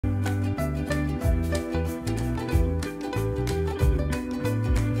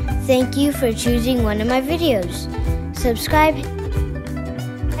Thank you for choosing one of my videos. Subscribe,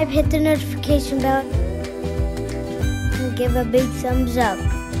 hit the notification bell, and give a big thumbs up.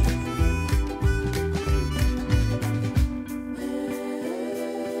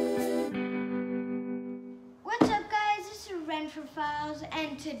 What's up guys, this is Renford Files,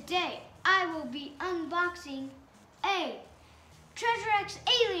 and today I will be unboxing a Treasure X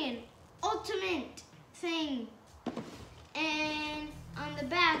Alien Ultimate thing. And on the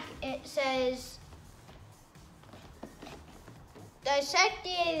back it says, dissect the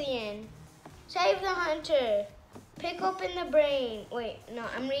alien, save the hunter, pick open the brain. Wait, no,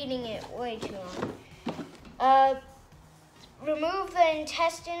 I'm reading it way too long. Remove the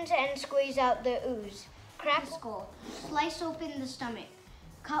intestines and squeeze out the ooze. Crack the skull, slice open the stomach,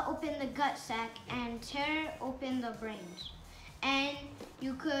 cut open the gut sac, and tear open the brains. And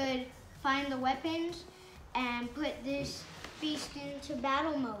you could find the weapons and put this beast into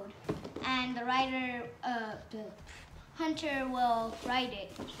battle mode, and the hunter will ride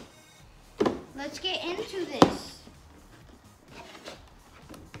it. Let's get into this.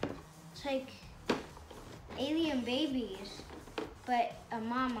 It's like alien babies, but a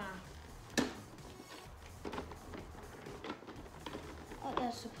mama. Oh,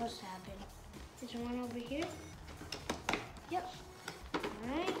 that's supposed to happen. Is there one over here? Yep.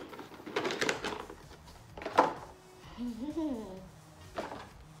 All right.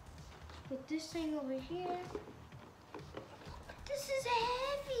 Put this thing over here. This is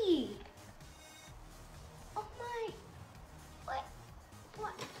heavy. Oh my!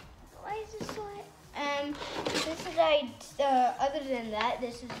 What? Why is this so heavy? This is other than that,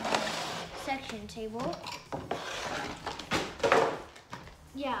 this is the section table.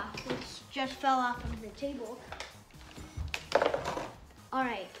 Yeah, this just fell off of the table. All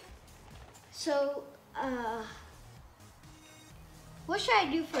right. So, what should I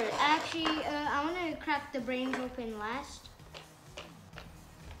do first? Actually, I want to crack the brains open last.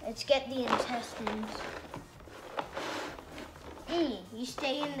 Let's get the intestines. You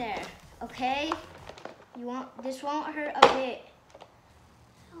stay in there, okay? This won't hurt a bit.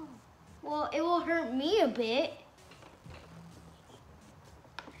 Well, it will hurt me a bit.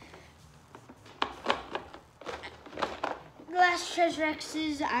 The last Treasure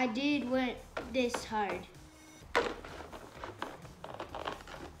X's I did went this hard.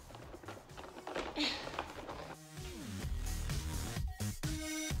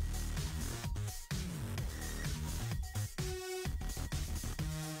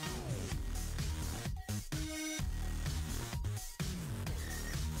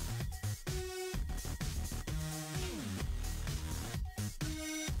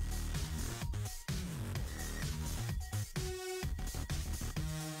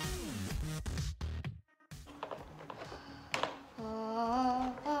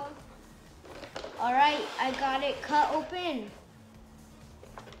 All right, I got it cut open.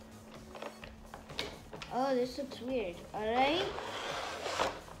 Oh, this looks weird. All right.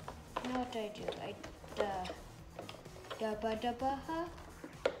 Now what do I do? Ow.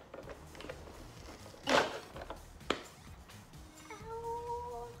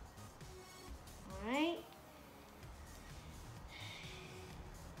 All right.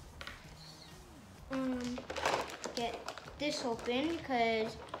 Get this open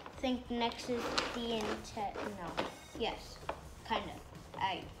because I think next is the no. Yes, kind of.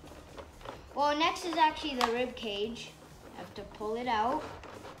 Well, next is actually the rib cage. I have to pull it out.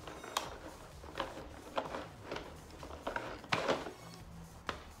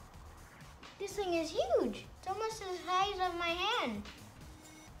 This thing is huge. It's almost as high as my hand.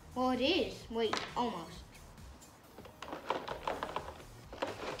 Well, it is. Wait, almost.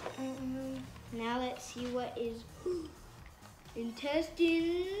 Now let's see what is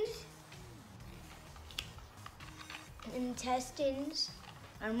intestines. Intestines.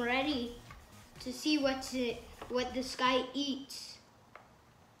 I'm ready to see what this guy eats.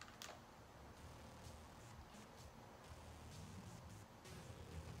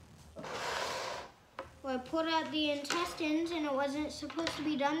 Well, I pulled out the intestines and it wasn't supposed to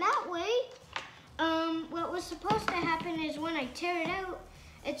be done that way. What was supposed to happen is when I tear it out,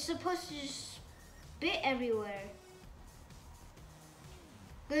 it's supposed to just spit everywhere.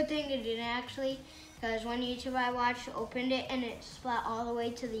 Good thing it didn't actually, because one YouTuber I watched opened it and it splat all the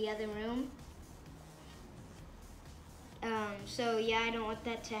way to the other room. So yeah, I don't want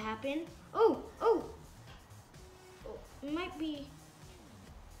that to happen. Oh, it might be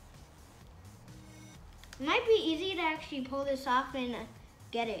easy to actually pull this off and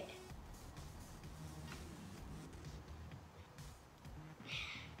get it.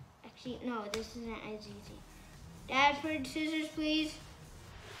 Actually, no, this isn't as easy. Dad, for scissors, please.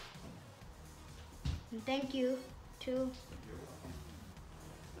 And thank you, too.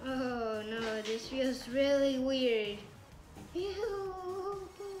 Oh no, this feels really weird. Ew.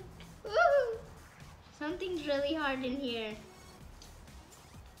 Woo. Something's really hard in here.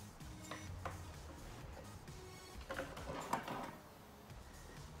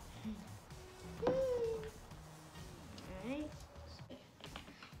 Alright.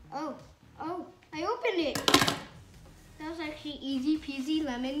 Oh, I opened it. That was actually easy peasy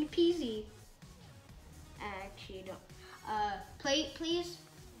lemon peasy. I actually don't. Plate, please.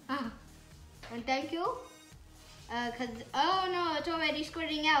 And thank you. Oh no, it's already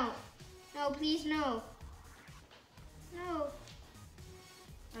squirting out. No, please, no. No.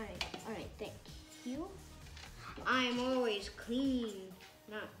 Alright, thank you. I'm always clean,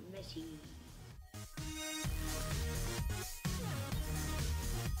 not messy.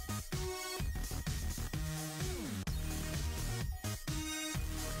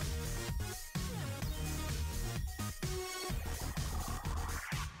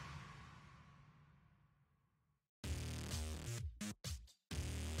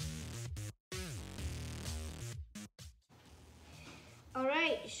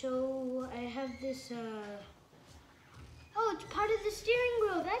 Alright, so I have this, oh, it's part of the steering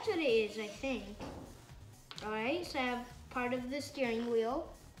wheel. That's what it is, I think. Alright, so I have part of the steering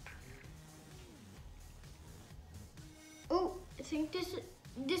wheel. Oh, I think this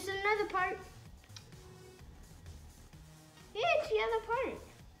is another part. Yeah, it's the other part.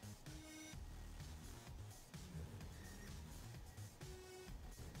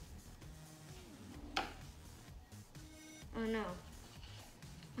 Oh no.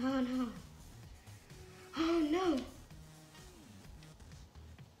 Oh no. Oh no.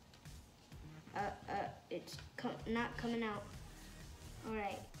 It's not coming out.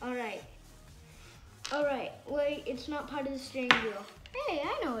 Alright, wait, it's not part of the steering wheel. Hey,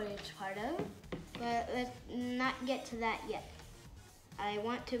 I know what it's part of. But let's not get to that yet. I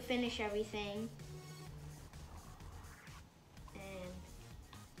want to finish everything. And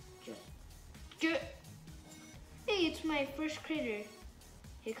just hey, it's my first critter.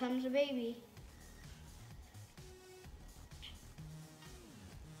 Here comes a baby.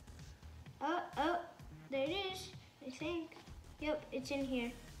 Oh, there it is, I think. Yep, it's in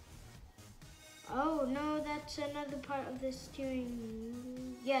here. Oh no, that's another part of the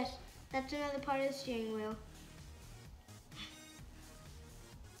steering. Yes, that's another part of the steering wheel.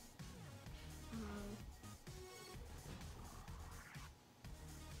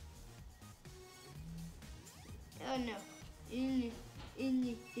 Oh no.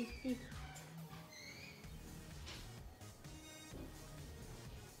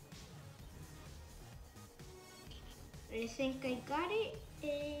 I think I got it.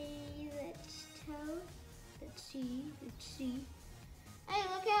 Let's see. Hey,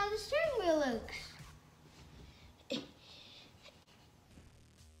 look at how the steering wheel looks.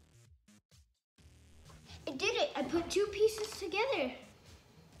 I did it. I put two pieces together.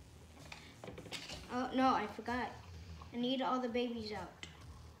 Oh no, I forgot. I need all the babies out.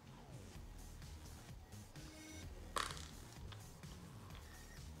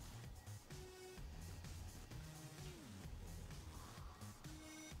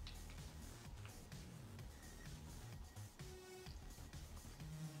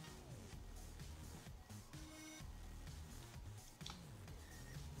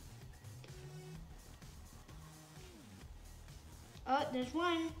 Oh, there's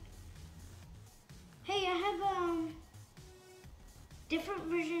one. Hey, I have different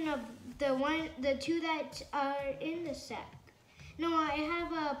version of the two that are in the sack. No, I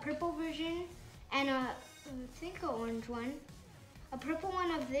have a purple version and I think an orange one. A purple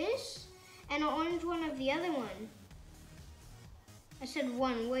one of this and an orange one of the other one. I said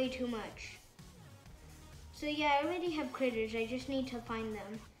one, way too much. So yeah, I already have critters. I just need to find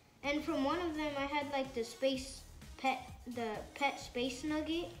them. And from one of them, I had like the pet space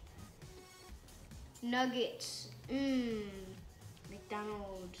nugget. Nuggets.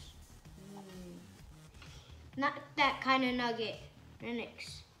 McDonald's. Not that kind of nugget.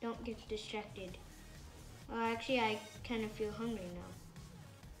 Renix, don't get distracted. Well, actually, I kind of feel hungry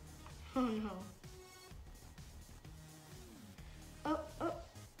now. Oh no. Oh,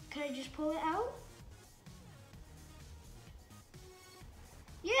 can I just pull it out?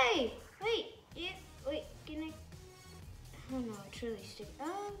 Yay! Wait, can I? Oh no, it's really sticky.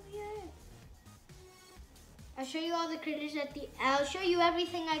 Oh yeah. I'll show you all the critters I'll show you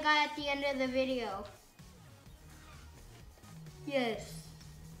everything I got at the end of the video. Yes,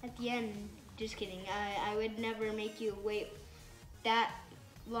 at the end. Just kidding. I would never make you wait that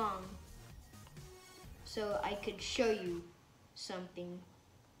long so I could show you something.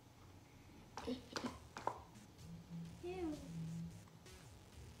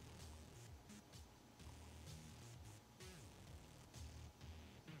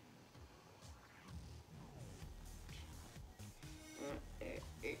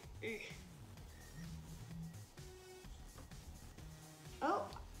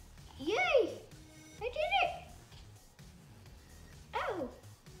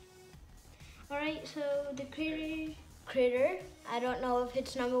 Alright, so the critter, I don't know if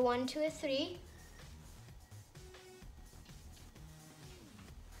it's number 1, 2, or 3.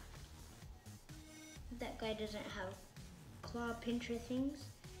 That guy doesn't have claw pincher things.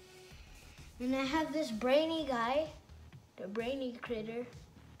 And I have this brainy guy, the brainy critter.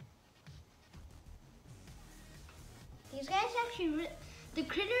 These guys actually, the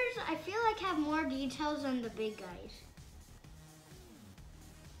critters I feel like have more details than the big guys.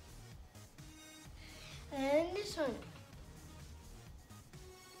 And this one.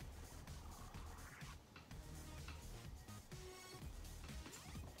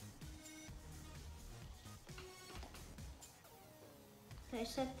 Can I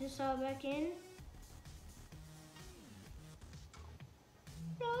set this all back in?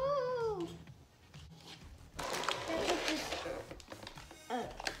 No! I put this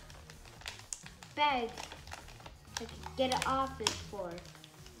bag I could get it off it for.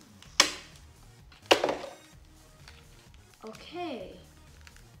 Okay.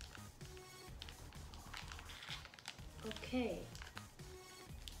 Okay.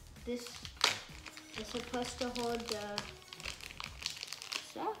 This is supposed to hold the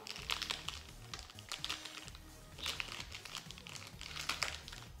stuff.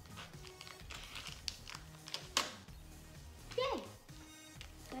 Yay!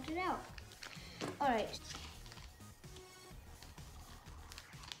 Got it out. All right.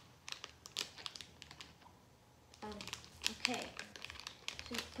 Okay.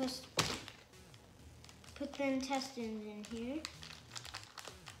 So put the intestines in here.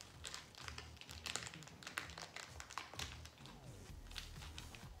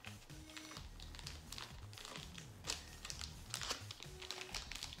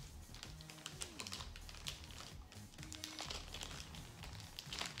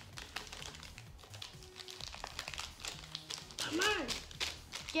 Come on,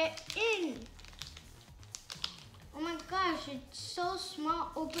 get in. Oh my gosh, it's so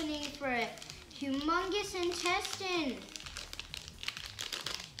small opening for a humongous intestine.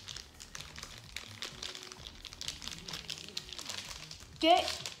 Get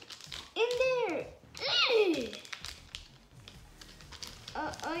in there.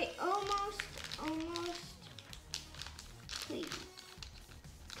 Ugh. I almost, please.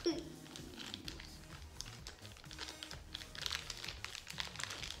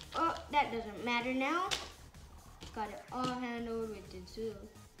 Oh, that doesn't matter now. Got it all handled with the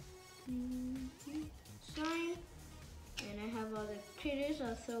slime. And I have all the critters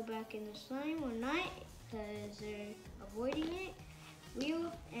I'll throw back in the slime one night because they're avoiding it.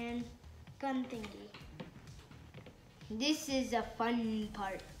 Wheel and gun thingy. This is a fun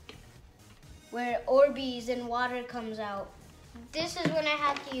part where Orbeez and water comes out. This is when I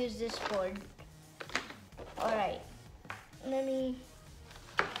have to use this board. All right, let me.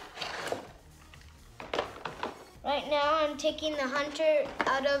 Right now I'm taking the hunter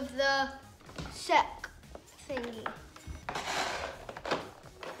out of the sec thingy.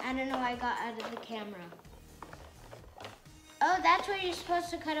 I don't know, I got out of the camera. Oh, that's where you're supposed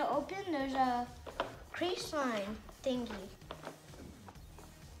to cut it open? There's a crease line thingy.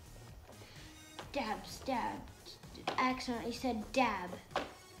 Dab, stab. I accidentally said dab.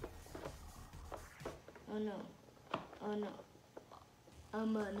 Oh no. Oh no.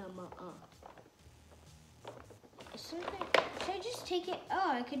 Should I just take it?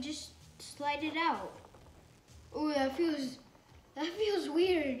 Oh, I could just slide it out. Oh, that feels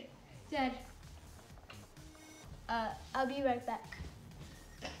weird. Dad. I'll be right back.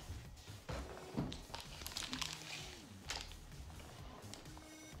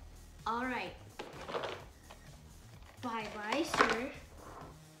 All right. Bye-bye, sir.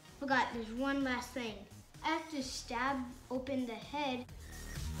 Forgot, there's one last thing. I have to stab open the head.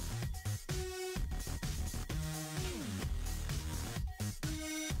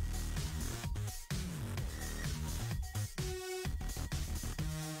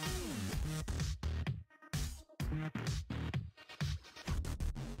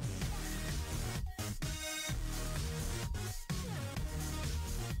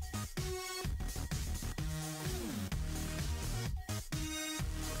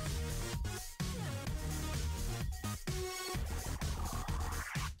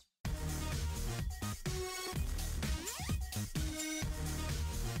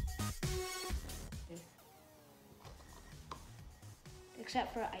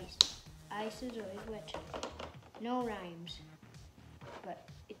 Except for ice. Ice is always wet. No rhymes. But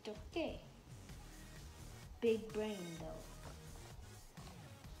it's okay. Big brain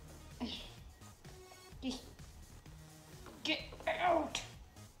though. Just get out.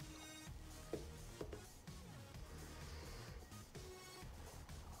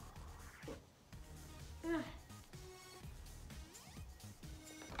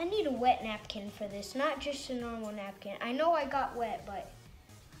 need a wet napkin for this, not just a normal napkin. I know I got wet, but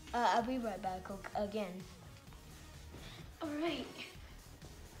I'll be right back again. All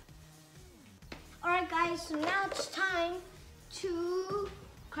right, guys, so now it's time to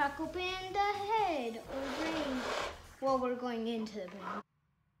crack open the head or brain. Well, we're going into the brain.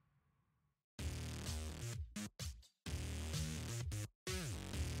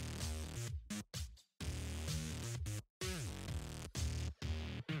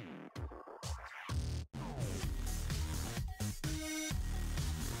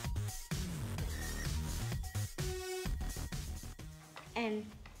 And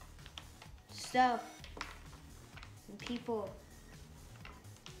stuff and people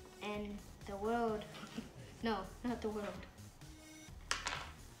and the world. No, not the world.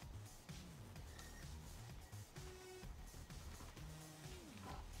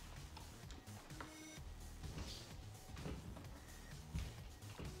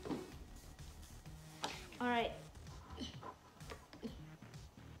 All right.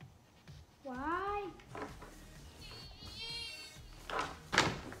 Why?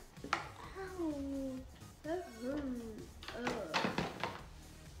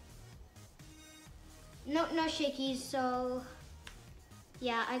 No shakies, so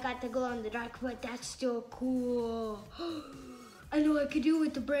yeah, I got the glow in the dark, but that's still cool. I know what I could do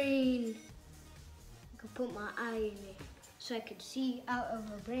with the brain. I could put my eye in it so I could see out of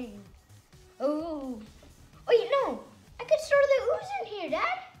her brain. Oh, wait, no, I could store the ooze in here,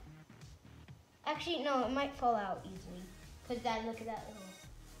 Dad. Actually, no, it might fall out easily. Because Dad, look at that little.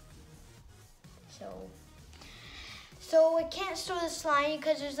 So I can't store the slime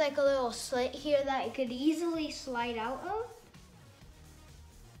because there's like a little slit here that it could easily slide out of.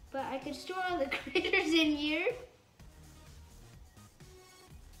 But I could store all the critters in here.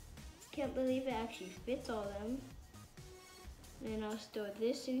 Can't believe it actually fits all of them. And I'll store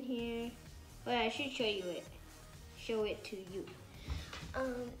this in here. But I should show you it. Show it to you.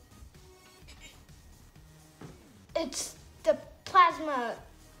 It's the plasma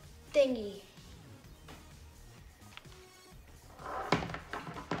thingy.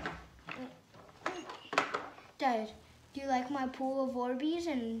 Dad, do you like my pool of Orbeez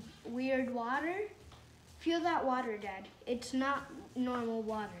and weird water? Feel that water, Dad. It's not normal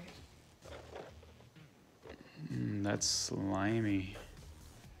water. That's slimy.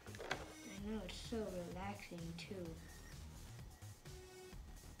 I know, it's so relaxing too.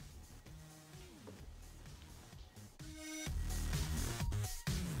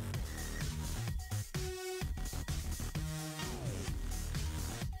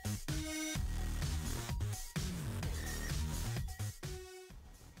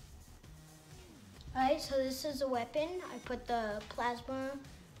 Alright, so this is a weapon. I put the plasma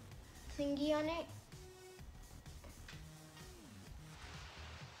thingy on it.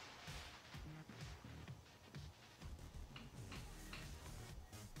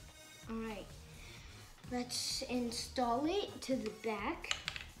 Alright, let's install it to the back.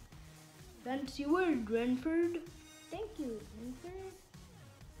 Fancy word, Renford. Thank you, Renford.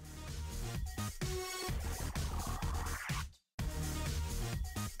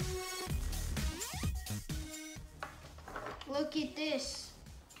 Look at this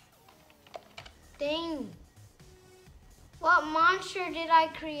thing. What monster did I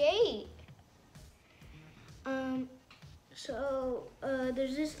create?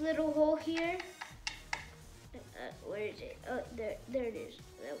 There's this little hole here. Where is it? Oh, there it is.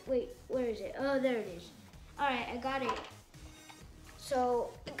 Wait, where is it? Oh, there it is. All right, I got it.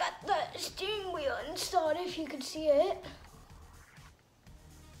 So I got the steering wheel installed, if you could see it.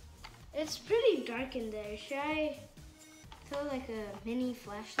 It's pretty dark in there. Should I throw like a mini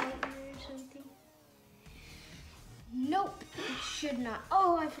flashlight in there or something? Nope, it should not.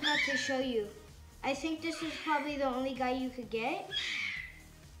 Oh, I forgot to show you. I think this is probably the only guy you could get.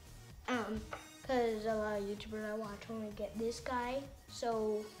 Because a lot of YouTubers I watch only get this guy.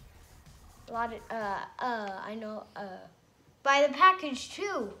 So a lot of I know buy the package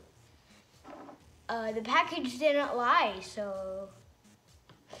too. The package didn't lie, so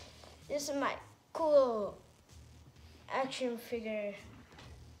this is my cool action figure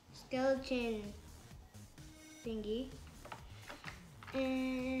skeleton thingy.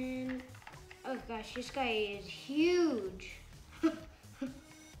 And oh gosh, this guy is huge.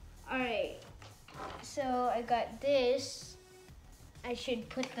 Alright, so I got this. I should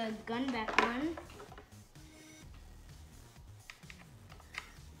put the gun back on.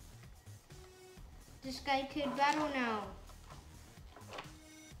 This guy could battle now.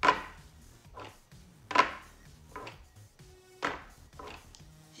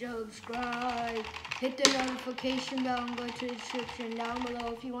 subscribe, hit the notification bell, and go to the description down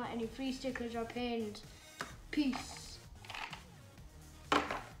below if you want any free stickers or pins. Peace. You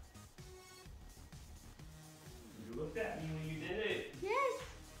looked at me when you did it. Yes.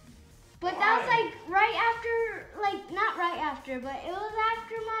 But Why? that was like right after, like not right after, but it was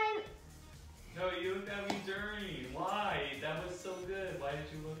after my... No, you looked at me during. Why? That was so good. Why did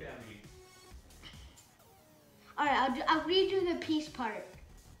you look at me? Alright, I'll redo the peace part.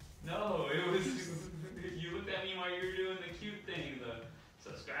 No, it was you looked at me while you were doing the cute thing, the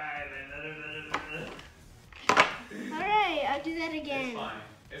subscribe and Alright, I'll do that again. It's fine.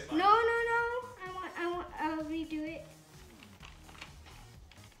 It's fine. No. I'll redo it.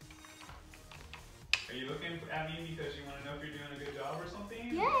 Are you looking at me because you want to know if you're doing a good job or something?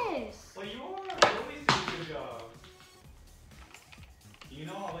 Yes. Well, you are. You always do a good job. You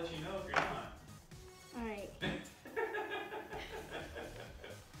know, I'll let you know if you're not. Alright.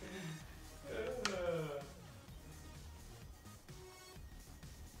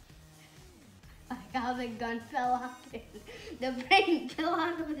 Like how the gun fell off and the brain fell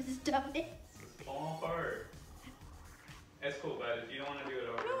out of his stomach. It's falling apart. It's cool, but if you don't want to do it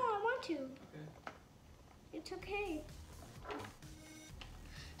over. No, I want to. Okay. It's okay.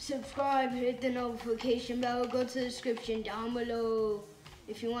 Subscribe, hit the notification bell, go to the description down below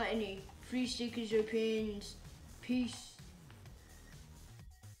if you want any free stickers or pins. Peace.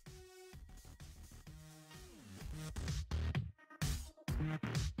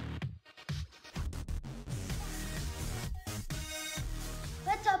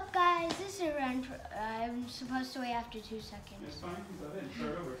 What's up, guys? This is Ren. I'm supposed to wait after 2 seconds. It's fine. Go ahead.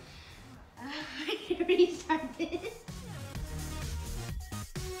 Start over. Restart this.